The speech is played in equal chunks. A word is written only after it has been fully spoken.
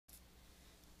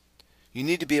You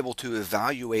need to be able to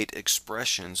evaluate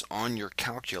expressions on your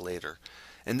calculator.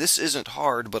 And this isn't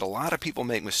hard, but a lot of people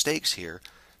make mistakes here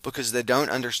because they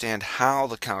don't understand how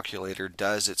the calculator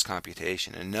does its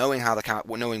computation. And knowing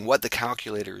what the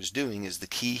calculator is doing is the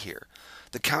key here.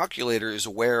 The calculator is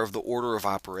aware of the order of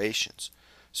operations.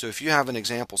 So if you have an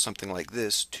example, something like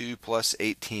this, 2 plus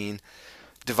 18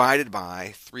 divided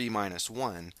by 3 minus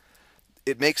 1,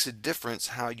 it makes a difference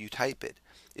how you type it.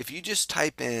 If you just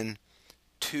type in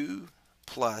 2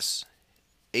 plus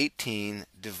 18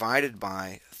 divided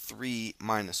by 3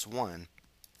 minus 1,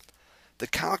 the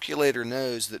calculator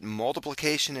knows that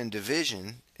multiplication and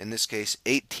division, in this case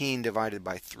 18 divided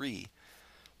by 3,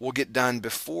 will get done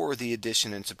before the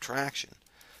addition and subtraction.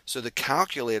 So the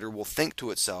calculator will think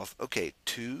to itself, okay,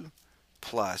 2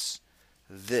 plus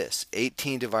this,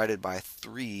 18 divided by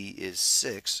 3 is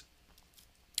 6,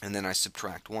 and then I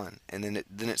subtract 1. And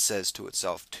then it says to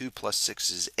itself, 2 plus 6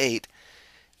 is 8,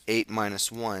 8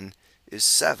 minus 1 is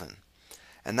 7.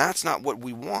 And that's not what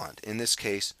we want. In this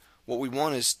case, what we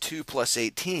want is 2 plus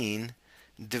 18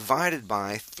 divided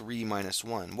by 3 minus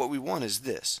 1. What we want is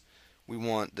this. We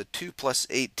want the 2 plus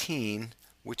 18,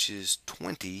 which is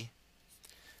 20,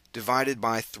 divided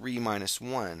by 3 minus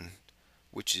 1,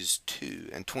 which is 2.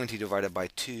 And 20 divided by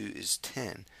 2 is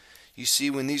 10. You see,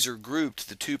 when these are grouped,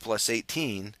 the 2 plus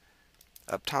 18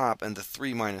 up top and the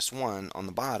 3 minus 1 on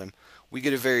the bottom, we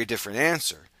get a very different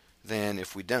answer than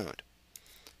if we don't.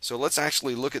 So let's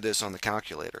actually look at this on the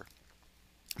calculator.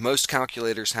 Most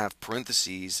calculators have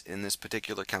parentheses. In this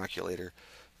particular calculator,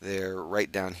 they're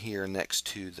right down here next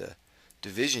to the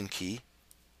division key.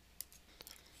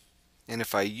 And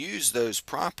if I use those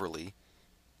properly,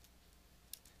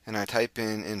 and I type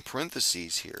in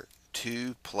parentheses here,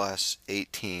 2 plus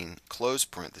 18, close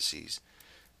parentheses,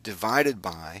 divided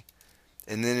by,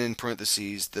 and then in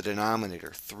parentheses the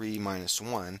denominator, 3 minus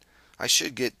 1, I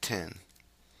should get 10.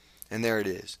 And there it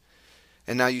is.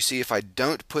 And now you see, if I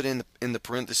don't put in the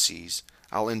parentheses,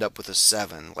 I'll end up with a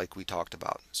 7 like we talked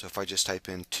about. So if I just type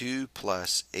in 2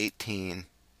 plus 18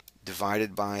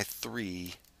 divided by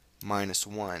 3 minus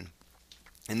 1,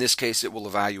 in this case it will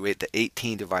evaluate the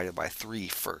 18 divided by 3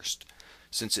 first,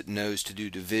 since it knows to do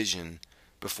division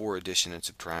before addition and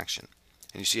subtraction.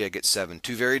 And you see I get 7.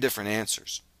 Two very different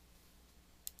answers.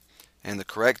 And the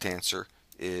correct answer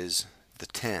is the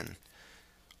 10.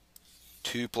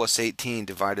 2 plus 18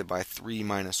 divided by 3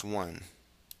 minus 1.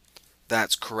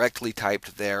 That's correctly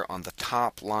typed there on the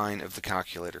top line of the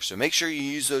calculator. So make sure you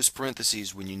use those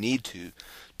parentheses when you need to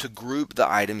group the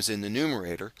items in the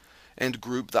numerator and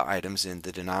group the items in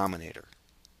the denominator.